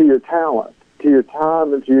your talent, to your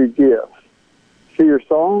time, and to your gifts. To your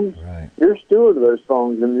songs, right. You're a steward of those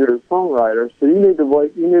songs, and you're a songwriter. So you need to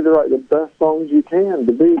write the best songs you can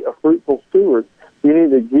to be a fruitful steward. You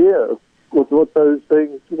need to give with what those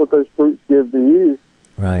fruits give to you.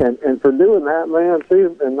 Right. And for doing that, man,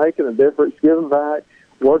 too, and making a difference, giving back,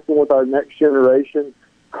 working with our next generation,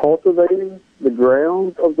 cultivating the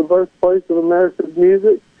ground of the birthplace of America's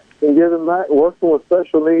music, and giving back, working with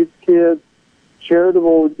special needs kids,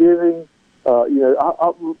 charitable giving. I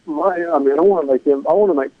want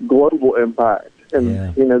to make global impact,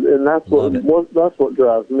 and and that's what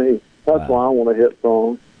drives me. That's why I want to hit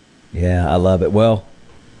songs. Yeah, I love it. Well,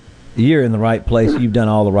 you're in the right place. You've done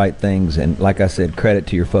all the right things, and like I said, credit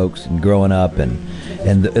to your folks and growing up and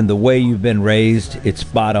the way you've been raised. It's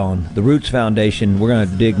spot on. The Roots Foundation. We're going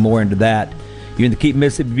to dig more into that. You're in the Keep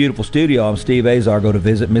Mississippi Beautiful studio. I'm Steve Azar. Go to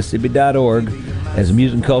visitmississippi.org. As a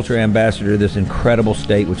music and culture ambassador of this incredible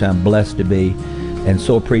state, which I'm blessed to be, and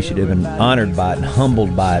so appreciative and honored by it and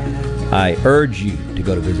humbled by it, I urge you to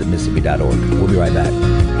go to visitmississippi.org. We'll be right back.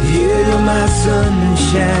 Yeah, you're my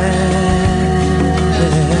sunshine,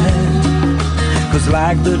 'cause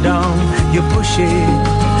like the dawn, you push it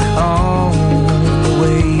all the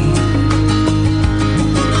way.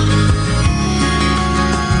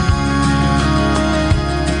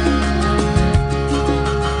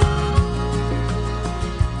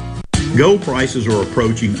 Gold prices are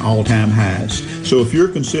approaching all-time highs, so if you're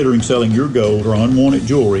considering selling your gold or unwanted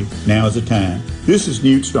jewelry, now is the time. This is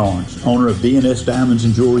Newt Starnes, owner of D&S Diamonds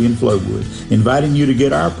and Jewelry in Flowood, inviting you to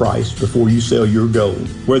get our price before you sell your gold.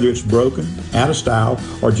 Whether it's broken, out of style,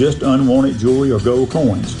 or just unwanted jewelry or gold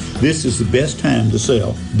coins, this is the best time to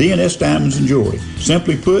sell. D&S Diamonds and Jewelry.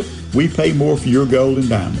 Simply put, we pay more for your gold and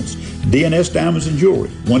diamonds. D&S Diamonds and Jewelry,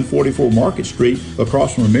 144 Market Street,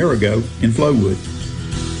 across from Amerigo in Flowood.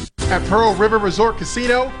 At Pearl River Resort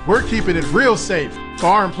Casino, we're keeping it real safe for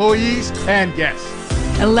our employees and guests.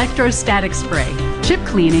 Electrostatic spray, chip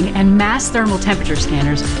cleaning, and mass thermal temperature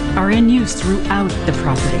scanners are in use throughout the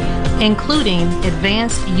property, including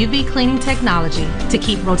advanced UV cleaning technology to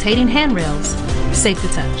keep rotating handrails safe to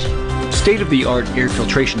touch. State-of-the-art air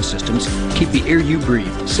filtration systems keep the air you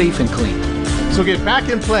breathe safe and clean. So get back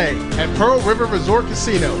in play at Pearl River Resort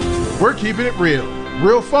Casino. We're keeping it real.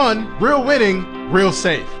 Real fun, real winning, real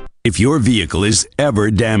safe. If your vehicle is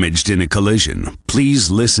ever damaged in a collision,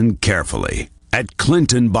 please listen carefully. At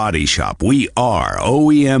Clinton Body Shop, we are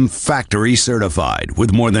OEM factory certified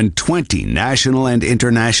with more than 20 national and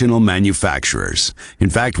international manufacturers. In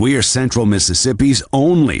fact, we are Central Mississippi's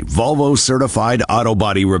only Volvo certified auto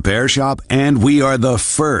body repair shop, and we are the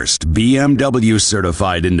first BMW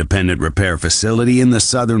certified independent repair facility in the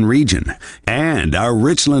southern region. And our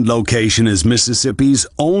Richland location is Mississippi's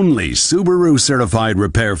only Subaru certified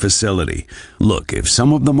repair facility. Look, if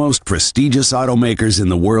some of the most prestigious automakers in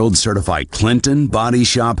the world certify Clinton Body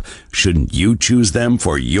Shop, shouldn't you choose them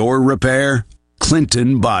for your repair?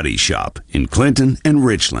 Clinton Body Shop in Clinton and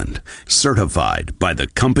Richland. Certified by the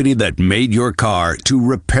company that made your car to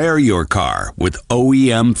repair your car with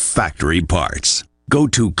OEM factory parts. Go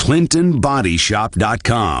to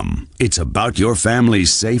ClintonBodyShop.com. It's about your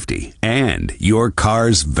family's safety and your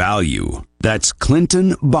car's value. That's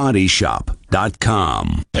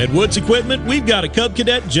ClintonBodyShop.com. At Woods Equipment, we've got a Cub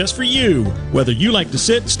Cadet just for you. Whether you like to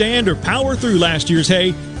sit, stand, or power through last year's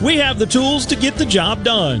hay, we have the tools to get the job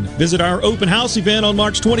done. Visit our open house event on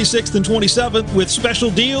March 26th and 27th with special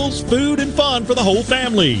deals, food, and fun for the whole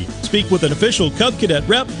family. Speak with an official Cub Cadet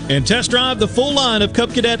rep and test drive the full line of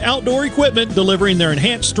Cub Cadet outdoor equipment, delivering their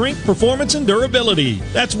enhanced strength, performance, and durability.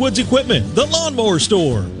 That's Woods Equipment, the lawnmower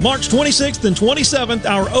store. March 26th and 27th,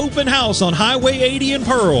 our open house on Highway 80 in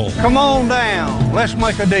Pearl. Come on down. Let's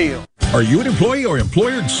make a deal. Are you an employee or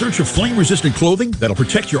employer in search of flame-resistant clothing that'll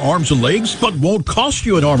protect your arms and legs, but won't cost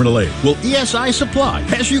you an arm and a leg? Well, ESI Supply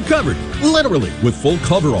has you covered, literally, with full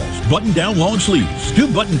coveralls, button-down long sleeves,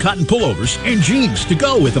 2-button cotton pullovers, and jeans to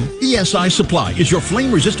go with them. ESI Supply is your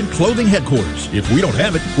flame-resistant clothing headquarters. If we don't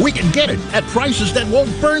have it, we can get it at prices that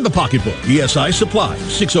won't burn the pocketbook. ESI Supply,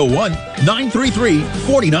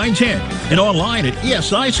 601-933-4910, and online at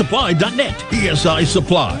esisupply.net. ESI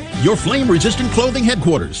Supply, your flame-resistant clothing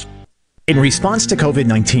headquarters. In response to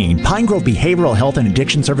COVID-19, Pine Grove Behavioral Health and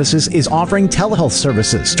Addiction Services is offering telehealth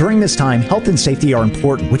services. During this time, health and safety are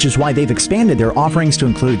important, which is why they've expanded their offerings to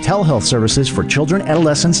include telehealth services for children,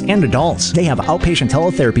 adolescents, and adults. They have outpatient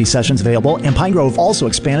teletherapy sessions available, and Pine Grove also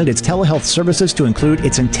expanded its telehealth services to include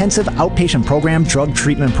its intensive outpatient program drug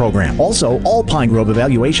treatment program. Also, all Pine Grove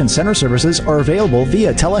Evaluation Center services are available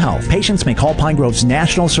via telehealth. Patients may call Pine Grove's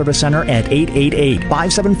National Service Center at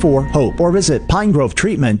 888-574-HOPE or visit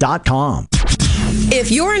pinegrovetreatment.com. If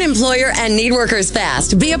you're an employer and need workers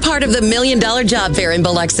fast, be a part of the $1 Million Job Fair in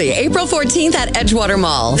Biloxi, April 14th at Edgewater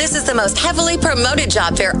Mall. This is the most heavily promoted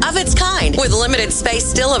job fair of its kind, with limited space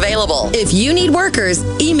still available. If you need workers,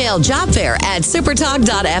 email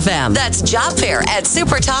jobfair@supertalk.fm. That's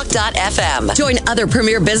jobfair@supertalk.fm. Join other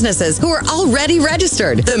premier businesses who are already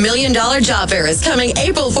registered. The $1 Million Job Fair is coming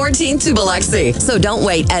April 14th to Biloxi. So don't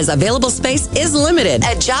wait, as available space is limited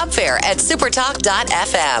at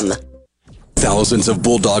jobfair@supertalk.fm. Thousands of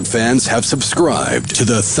Bulldog fans have subscribed to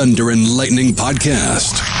the Thunder and Lightning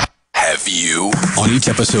podcast. Have you? On each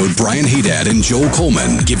episode, Brian Haydad and Joel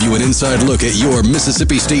Coleman give you an inside look at your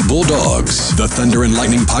Mississippi State Bulldogs. The Thunder and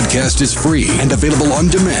Lightning podcast is free and available on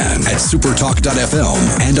demand at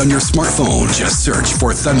supertalk.fm and on your smartphone. Just search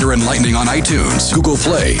for Thunder and Lightning on iTunes, Google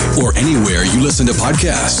Play, or anywhere you listen to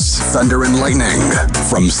podcasts. Thunder and Lightning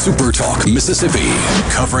from Supertalk, Mississippi,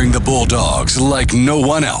 covering the Bulldogs like no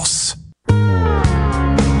one else.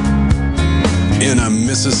 In a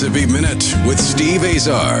Mississippi Minute with Steve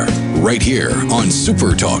Azar, right here on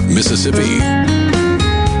Super Talk Mississippi.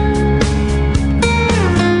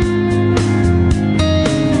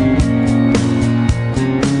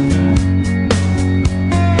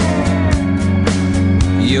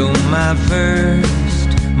 You're my first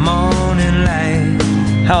morning light.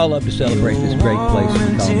 How I love to celebrate this great place we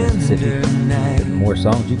call Mississippi. For more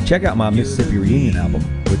songs, you can check out my Mississippi Reunion album,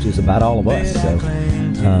 which is about all of us. So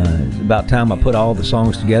it's about time I put all the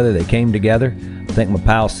songs together. They came together. Thank my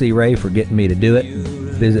pal C. Ray for getting me to do it.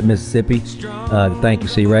 Visit Mississippi. Thank you,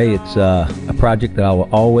 C. Ray. It's a project that I will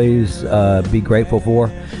always be grateful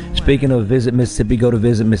for. Speaking of Visit Mississippi, go to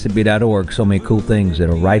visitmississippi.org. So many cool things that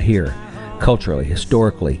are right here, culturally,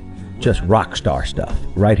 historically, just rock star stuff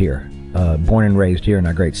right here. Born and raised here in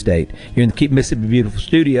our great state. Here in the Keep Mississippi Beautiful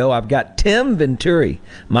studio, I've got Tim Venturi,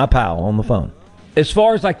 my pal, on the phone. As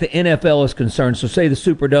far as like the NFL is concerned, so say the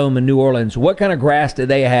Superdome in New Orleans, what kind of grass do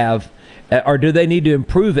they have, or do they need to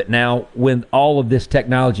improve it now with all of this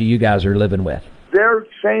technology you guys are living with? They're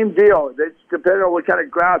same deal. It's depending on what kind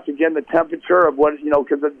of grass, again, the temperature of what,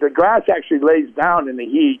 because the grass actually lays down in the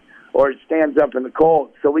heat or it stands up in the cold.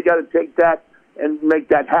 So we got to take that and make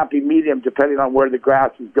that happy medium depending on where the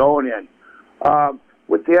grass is going in.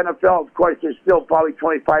 With the NFL, of course, there's still probably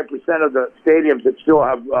 25% of the stadiums that still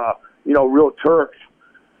have, real turf.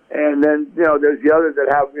 And then, there's the others that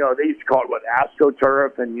have, they used to call it,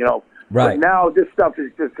 AstroTurf and, Right. But now this stuff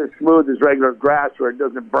is just as smooth as regular grass where it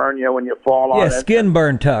doesn't burn you when you fall on it. Yeah, skin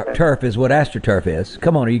burn turf is what AstroTurf is.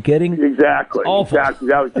 Come on, are you kidding? Exactly. Exactly.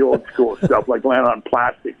 That was the old school stuff, like laying on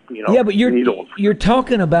plastic, Yeah, but you're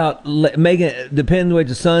talking about making it depend where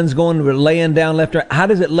the sun's going, laying down left or right. How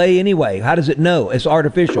does it lay anyway? How does it know? It's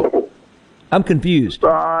artificial. I'm confused.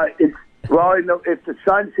 If the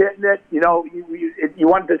sun's hitting it, you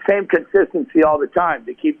want the same consistency all the time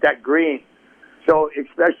to keep that green. So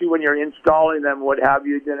especially when you're installing them, what have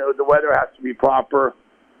you, the weather has to be proper.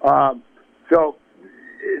 So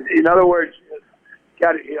in other words,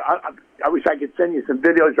 I wish I could send you some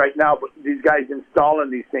videos right now, but these guys installing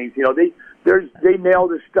these things, they nail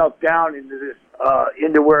this stuff down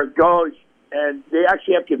into where it goes. And they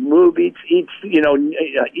actually have to move each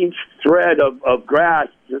thread of grass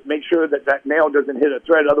to make sure that nail doesn't hit a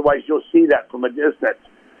thread. Otherwise, you'll see that from a distance.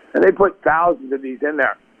 And they put thousands of these in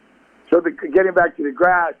there. So getting back to the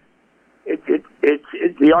grass, it's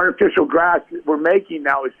the artificial grass that we're making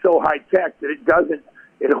now is so high tech that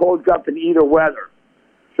it holds up in either weather.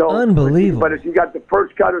 So unbelievable. But if you got the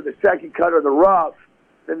first cut or the second cut or the rough,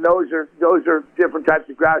 then those are different types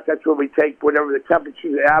of grass. That's where we take whatever the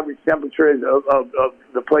average temperature is of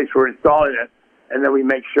the place we're installing it, and then we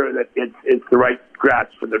make sure that it's the right grass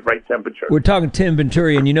for the right temperature. We're talking Tim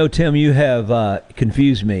Venturi, and Tim, you have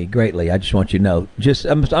confused me greatly. I just want you to know.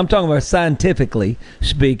 I'm talking about scientifically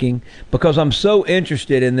speaking, because I'm so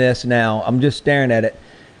interested in this now. I'm just staring at it,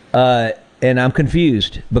 and I'm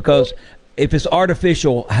confused because if it's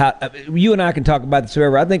artificial, you and I can talk about this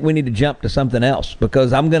forever. I think we need to jump to something else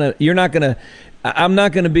because I'm not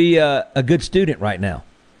gonna be a good student right now.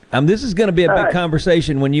 This is going to be a big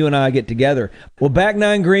conversation when you and I get together. Well, Back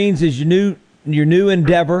Nine Greens is your new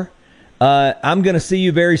endeavor. I'm going to see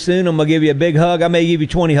you very soon. I'm going to give you a big hug. I may give you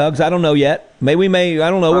 20 hugs. I don't know yet. I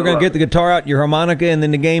don't know. We're going to get the guitar out, your harmonica, and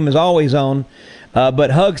then the game is always on.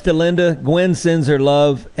 But hugs to Linda. Gwen sends her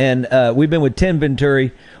love. And we've been with Tim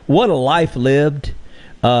Venturi. What a life lived.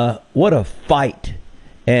 What a fight.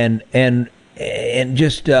 And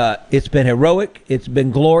just it's been heroic. It's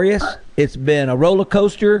been glorious. It's been a roller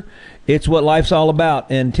coaster. It's what life's all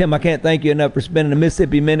about. And Tim, I can't thank you enough for spending a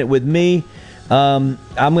Mississippi Minute with me. I'm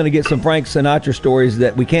going to get some Frank Sinatra stories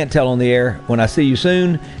that we can't tell on the air when I see you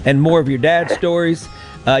soon, and more of your dad's stories.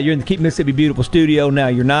 You're in the Keep Mississippi Beautiful studio. Now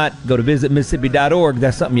you're not. Go to visitmississippi.org.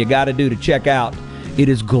 That's something you got to do to check out. It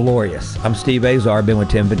is glorious. I'm Steve Azar. Been with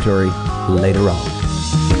Tim Venturi. Later on.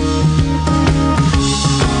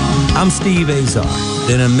 I'm Steve Azar.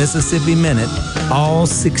 In a Mississippi Minute, all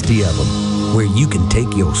 60 of them, where you can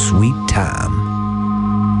take your sweet time.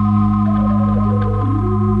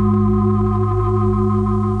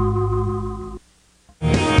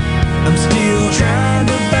 I'm still trying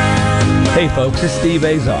to find Hey folks, it's Steve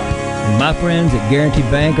Azar. And my friends at Guaranty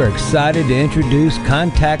Bank are excited to introduce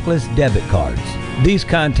contactless debit cards. These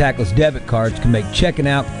contactless debit cards can make checking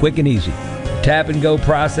out quick and easy. The tap and go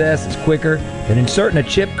process is quicker than inserting a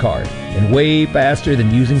chip card and way faster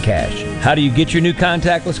than using cash. How do you get your new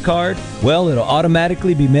contactless card? Well, it'll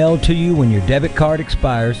automatically be mailed to you when your debit card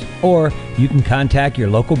expires, or you can contact your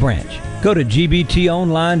local branch. Go to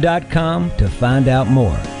gbtonline.com to find out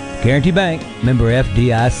more. Guaranty Bank, member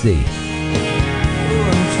FDIC.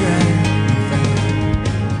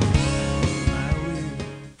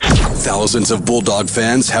 Thousands of Bulldog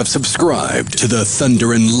fans have subscribed to the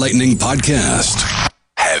Thunder and Lightning podcast.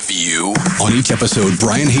 Have you? On each episode,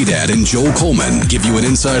 Brian Haydad and Joel Coleman give you an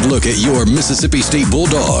inside look at your Mississippi State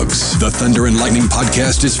Bulldogs. The Thunder and Lightning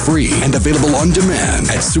podcast is free and available on demand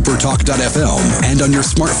at supertalk.fm and on your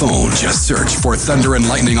smartphone. Just search for Thunder and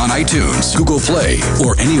Lightning on iTunes, Google Play,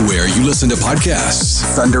 or anywhere you listen to podcasts.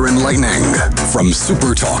 Thunder and Lightning from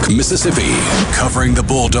Supertalk, Mississippi, covering the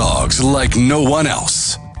Bulldogs like no one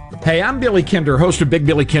else. Hey, I'm Billy Kinder, host of Big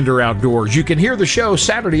Billy Kinder Outdoors. You can hear the show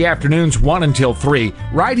Saturday afternoons 1 until 3,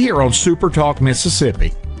 right here on Super Talk,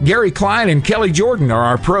 Mississippi. Gary Klein and Kelly Jordan are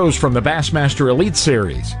our pros from the Bassmaster Elite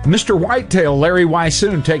Series. Mr. Whitetail Larry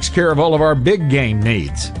Wysoon takes care of all of our big game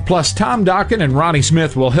needs. Plus, Tom Dokken and Ronnie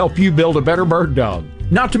Smith will help you build a better bird dog.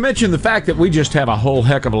 Not to mention the fact that we just have a whole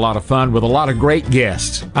heck of a lot of fun with a lot of great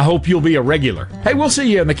guests. I hope you'll be a regular. Hey, we'll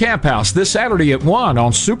see you in the Camp House this Saturday at 1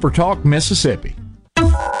 on Super Talk, Mississippi.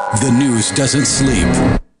 The news doesn't sleep,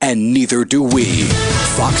 and neither do we.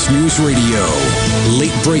 Fox News Radio.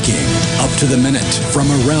 Late breaking, up to the minute,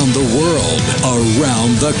 from around the world,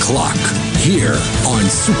 around the clock. Here on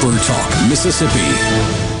Super Talk, Mississippi.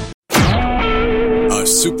 A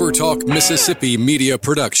Super Talk, Mississippi media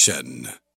production.